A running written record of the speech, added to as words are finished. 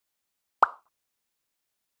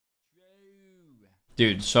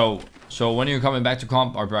Dude, so when are you coming back to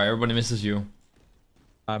comp, RPR? Everybody misses you.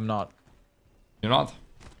 I'm not. You're not?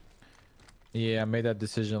 Yeah, I made that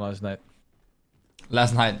decision last night.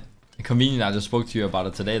 Last night. Convenient, I just spoke to you about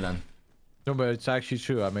it today then. No, but it's actually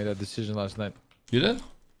true. I made that decision last night. You did?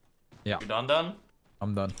 Yeah. You done?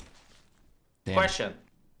 I'm done. Damn. Question.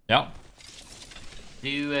 Yeah. Do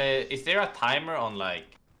you, is there a timer on like...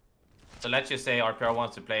 So let's just say RPR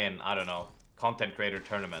wants to play in, I don't know, content creator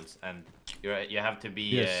tournaments, and you have to be...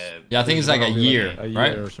 Yes. Yeah, I think it's like a year,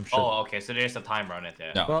 right? Or some shit. Oh, okay, so there's a timer on it,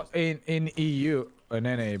 yeah. Yeah. Well, in EU and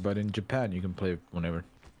NA, but in Japan you can play whenever.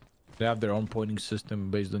 They have their own pointing system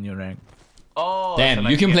based on your rank. Oh, Damn, so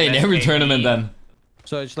like you can play in get every less tournament KD. then.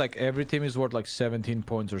 So it's like every team is worth like 17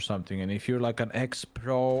 points or something, and if you're like an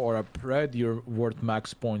ex-pro or a pred, you're worth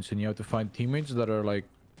max points, and you have to find teammates that are like...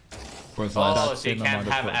 Worth Oh, less. so you same can't amount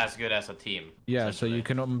of have points. as good as a team. Yeah, so you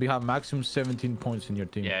essentially. can have maximum 17 points in your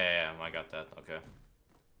team. Yeah, I got that, okay.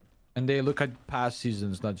 And they look at past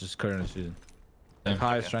seasons, not just current season. Yeah.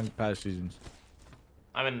 Highest ranked past seasons.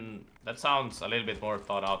 I mean, that sounds a little bit more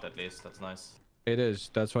thought out at least, that's nice. It is.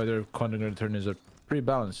 That's why their content returns are pretty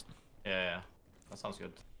balanced. Yeah, that sounds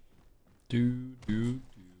good. Do.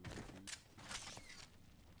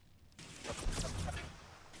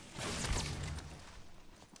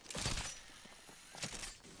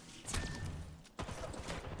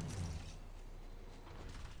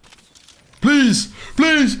 Please!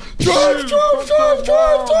 Drive!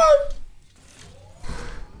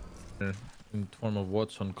 In form of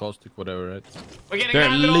what's on caustic, whatever, right? We're getting They're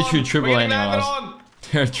landed literally on! triple We're getting landing landed on us. on!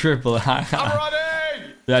 They're triple. I'm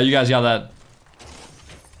running! Yeah, you guys got that.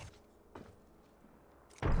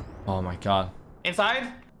 Oh my god. Inside?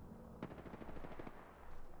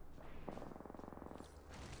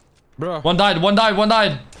 Bro. One died.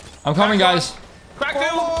 I'm coming, guys. Crack two!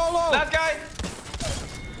 That guy!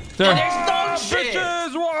 There. There's dog shit!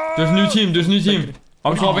 There's a new team.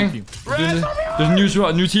 I'm swapping. There's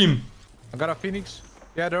a new team. I got a Phoenix.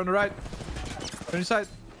 Yeah, they're on the right. They're inside.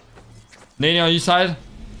 Nading on each side.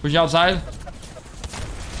 Pushing outside.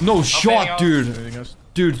 No shot, dude. Anything else?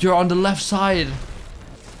 Dude, you're on the left side.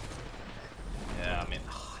 Yeah, I mean,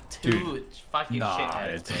 dude, fucking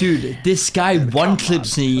shit. Dude, this guy one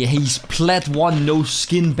clips me. He's plat 1, no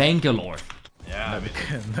skin Bangalore. Yeah, I mean,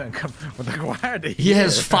 Why are they He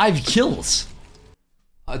has 5 kills.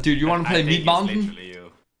 Dude, you want to play I think Meat it's Mountain? literally you.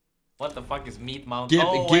 What the fuck is Meat Mountain?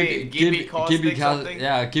 Gibby Gibby Caustic Castle. something?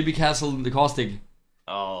 Yeah, Gibby Castle the Caustic.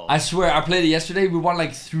 Oh. I swear, I played it yesterday. We won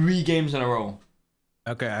like 3 games in a row.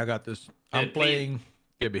 Okay, I got this. I'm Dude, playing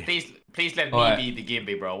Gibby. Please let me Alright. be the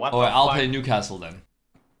Gibby, bro. What the I'll fuck? play Newcastle then.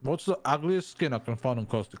 What's the ugliest skin I can find on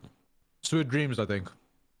caustic? Sweet Dreams, I think.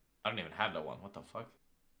 I don't even have that one. What the fuck?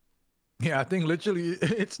 Yeah, I think literally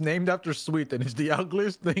it's named after Sweet, and it's the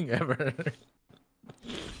ugliest thing ever.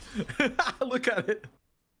 Look at it.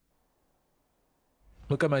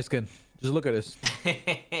 Look at my skin. Just look at this.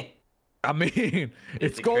 I mean,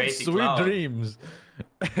 it's a called crazy Sweet cloud. Dreams.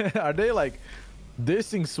 Are they like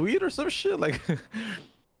dissing Sweet or some shit? Like,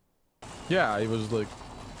 yeah, it was like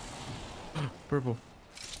purple.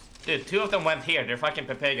 Dude, 2 of them went here. They're fucking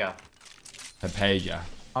Pepega. Papaja.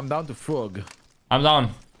 I'm down to Frog. I'm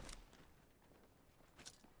down.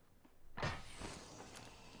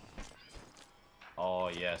 Oh,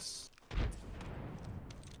 yes.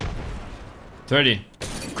 30.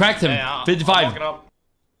 Cracked him. Yeah, I'm 55. walking up.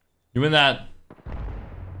 You win that.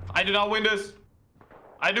 I did not win this.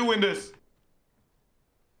 I do win this.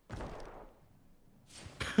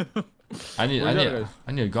 I need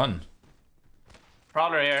a gun.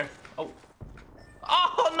 Prowler here. Oh.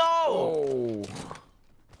 Oh, no! Oh,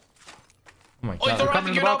 Oh my Oh, it's god. alright coming to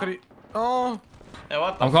in the get up. balcony. Oh, Hey,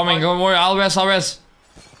 what the I'm coming. fuck? Don't worry. I'll rest.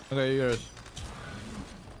 okay, you guys.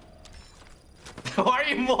 Why are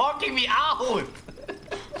you walking me out?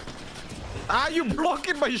 Ah, you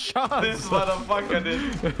blocking my shots. This motherfucker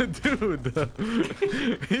did.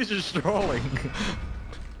 Dude, he's just trolling.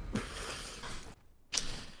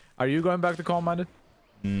 Are you going back to Mande?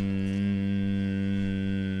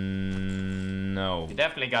 No. You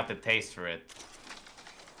definitely got the taste for it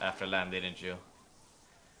after LAN, didn't you?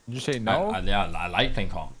 Did you say no? Yeah, I like playing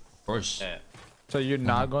comp. Of course. Yeah. So you're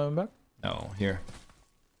not going back? No, here.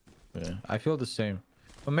 Yeah, I feel the same.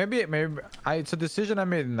 But maybe it's a decision I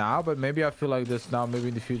made now, but maybe I feel like this now. Maybe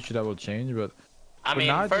in the future that will change. But I for mean,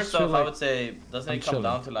 now, I first just feel off, I like would say, doesn't I'm it come chilling.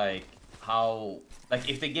 down to like how, like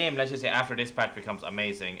if the game, let's just say after this patch becomes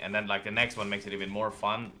amazing, and then like the next one makes it even more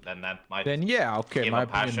fun, then that might. then yeah, okay, give my a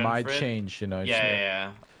passion opinion might for it. change. You know.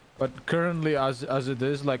 Yeah. But currently, as it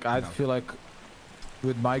is, like I feel like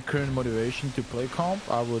with my current motivation to play comp,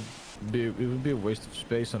 it would be a waste of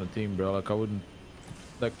space on a team, bro. Like I wouldn't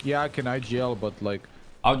Like, yeah, I can IGL, but like,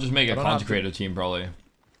 I'll just make a don't have content creator team probably.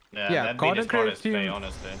 Yeah, Yeah, that'd be the content creator smartest play, team-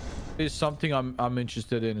 honestly. is something I'm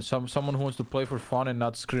interested in. Someone who wants to play for fun and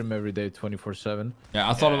not scream every day 24/7. Yeah,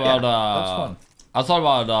 I thought Yeah, about that's fun. I thought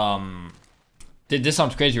about this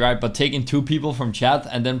sounds crazy, right? But taking 2 people from chat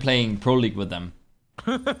and then playing Pro League with them.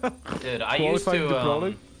 Dude, I used Qualifying to Pro to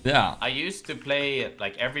League? Yeah. I used to play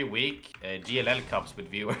like every week GLL cups with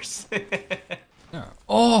viewers. Yeah.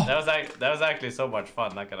 Oh, that was actually so much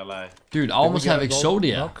fun. Not gonna lie. dude, I almost get have a gold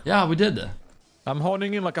Exodia. knock? Yeah, we did. I'm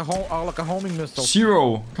honing in like a homing missile.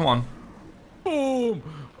 0. Come on. Boom!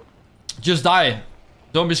 Just die.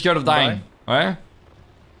 Don't be scared of dying. Die. Alright?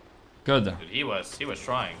 Good. Dude, he was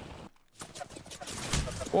trying.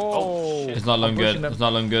 Whoa! shit. It's not looking I'm good. pushing them. It's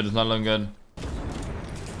not looking good. It's not looking good.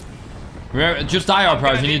 Just die, I'm RPR,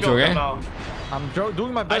 gonna if you need to, GP ult okay? them now. I'm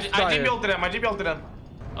doing my best. I GP ulted him. I GP ulted him.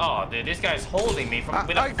 Oh, dude, this guy's holding me from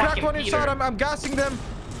with a I cracked fucking one inside. heater. I'm gassing them.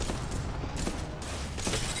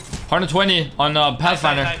 120 on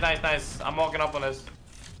Pathfinder. Nice. I'm walking up on this.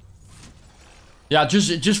 Yeah,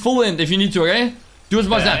 just full in if you need to, okay? Do as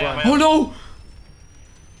much as Yeah, that. yeah, Oh no!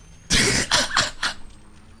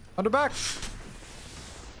 On the back.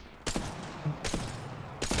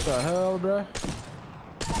 What the hell, bruh?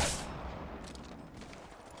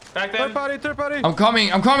 Back Third then. party, third party. I'm coming!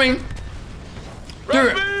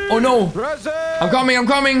 Dude, oh no! Resin! I'm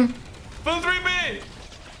coming! Full 3B.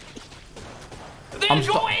 I'm Then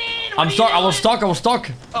stu- go in. I'm What stuck, are I you was doing?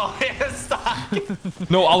 stuck. Oh, yeah, stuck.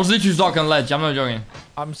 No, I was literally stuck on ledge, I'm not joking.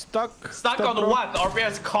 I'm stuck. Stuck on bro. what?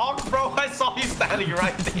 RPR's cock, bro? I saw you standing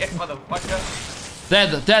right there, motherfucker.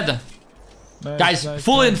 Dead. Nice, Guys, nice,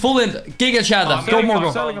 full nice. in, Giga chatter. I'm Go getting more,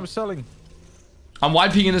 fucked go. up. I'm selling. I'm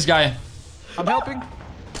wide peeking this guy. I'm helping.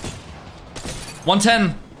 110.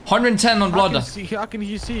 110 on blood. How can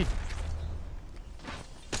he see?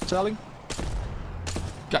 Selling.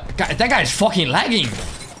 That guy is fucking lagging.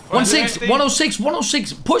 106,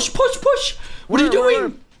 106. Push. What are you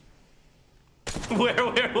doing?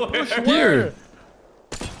 Where? Here.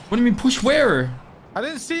 What do you mean push where? I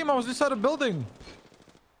didn't see him. I was inside the building.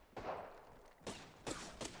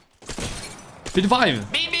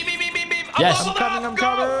 55. Beep. Yes. I'm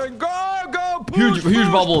coming. Go. Push,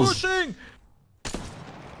 Huge bubbles. Pushing.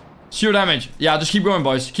 0 damage. Yeah, just keep going,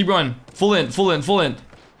 boys. Keep going. Full in. Holy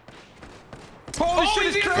Oh, shit,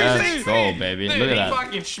 it's he's crazy. Let's go, baby. Dude, Look at he that.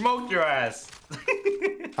 fucking smoked your ass.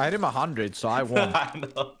 I hit him 100, so I won. I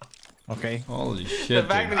know. Okay. Holy The shit,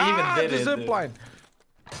 fact dude. that he even Ah, did the it. zip dude. line.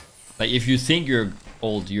 Like, if you think you're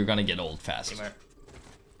old, you're gonna get old fast. Come here.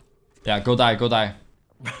 Yeah, go die.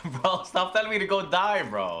 Bro, stop telling me to go die,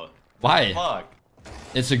 bro. Why? Fuck.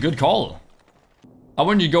 It's a good call. I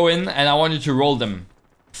want you to go in and I want you to roll them.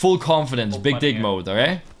 Full confidence, Full big money, dig yeah. mode,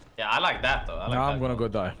 okay? Yeah, I like that though. I like Now that. I'm gonna go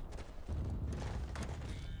die.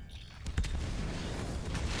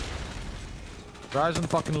 Ryzen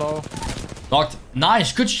fucking low. Knocked.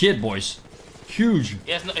 Nice, good shit, boys. Huge.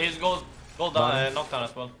 Yes, no, he's gold down, knockdown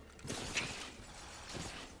as well.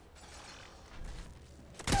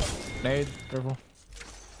 Nade, careful.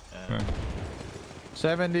 Right.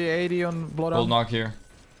 70, 80 on blood Gold out. knock here.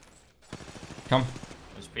 Come.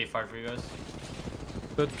 It's pretty far for you guys.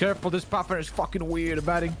 But careful, this popper is fucking weird at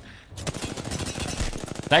batting.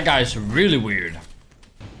 That guy's really weird.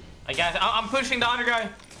 I guess I'm pushing the other guy.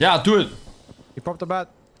 Yeah, do it. He popped a bat.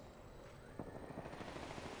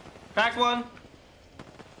 Cracked one.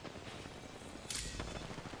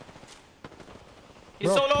 He's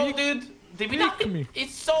Bro, so low, peek- dude. Did we not? peek me.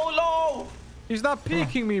 It's so low. He's not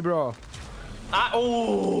peeking me, bro.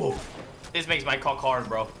 Oh, this makes my cock hard,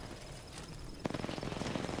 bro.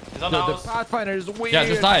 He's on the The house. Pathfinder is weird. Yeah,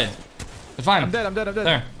 just die. It's fine. I'm dead.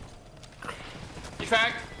 There. He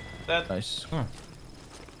cracked. Dead. Nice. Huh.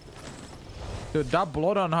 Dude, that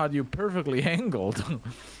bloodhound had you perfectly angled.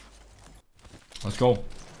 Let's go.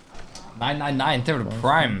 999. Take the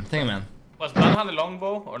prime. Take it, man. Was Bloodhound a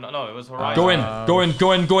longbow or no? No, it was Horizon. Go in.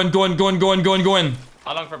 Go in.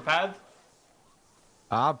 How long for pad?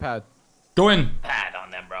 Ah, pad. Go in. Pad on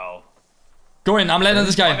them, bro. Go in. I'm letting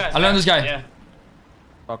this guy. Okay, I'm letting this guy. Yeah.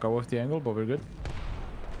 Fuck, I with the angle, but we're good.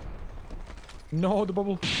 No, the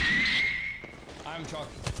bubble. I'm shocked.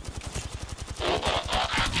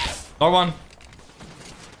 Dog one.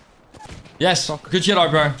 Yes. Good shit, bro.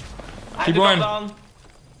 I Keep had to going. drop down.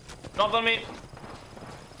 Dropped on me.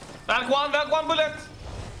 Back one bullet.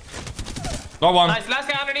 Dog one. Nice, last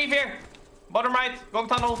guy underneath here. Bottom right, gong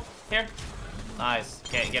tunnel. Here. Nice.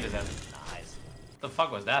 Okay, get his head. Nice. What the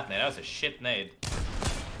fuck was that nade? That was a shit nade.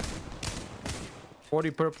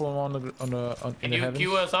 40 purple on the Can in the you heavens.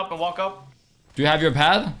 queue us up and walk up? Do you have your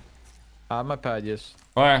pad? Ah, my pad, yes.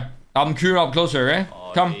 Alright. I'm queuing up closer, okay? Oh,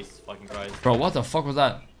 Oh, Come. Jesus fucking Christ. Bro, what the fuck was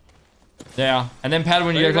that? Yeah, and then pad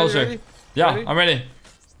when you Ready, get closer. ready, ready? Yeah, Ready? I'm ready.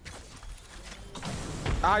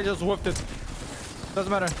 I just whipped it.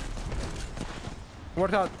 Doesn't matter.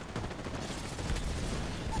 Worked out.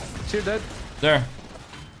 She's dead. There.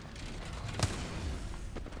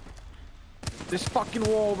 This fucking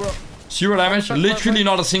wall, bro. 0 damage. Literally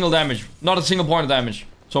not a single damage. Not a single point of damage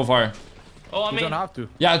so far. Oh, I You mean, don't have to.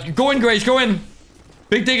 Yeah, go in, Grace. Go in.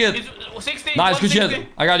 Big ticket. it's 60. Nice, good 160. shit.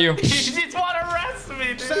 I got you. He just wanna arrest me,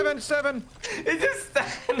 dude. 7. He's just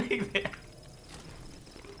standing there.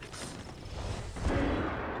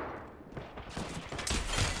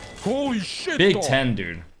 Holy shit, Big dog. 10,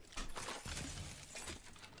 dude.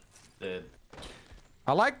 Dude.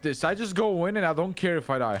 I like this. I just go in and I don't care if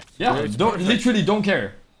I die. Yeah, It's don't perfect. literally don't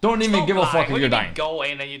care. Don't even Stop give a lying. fuck if What you're do you dying. mean go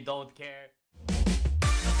in and you don't care?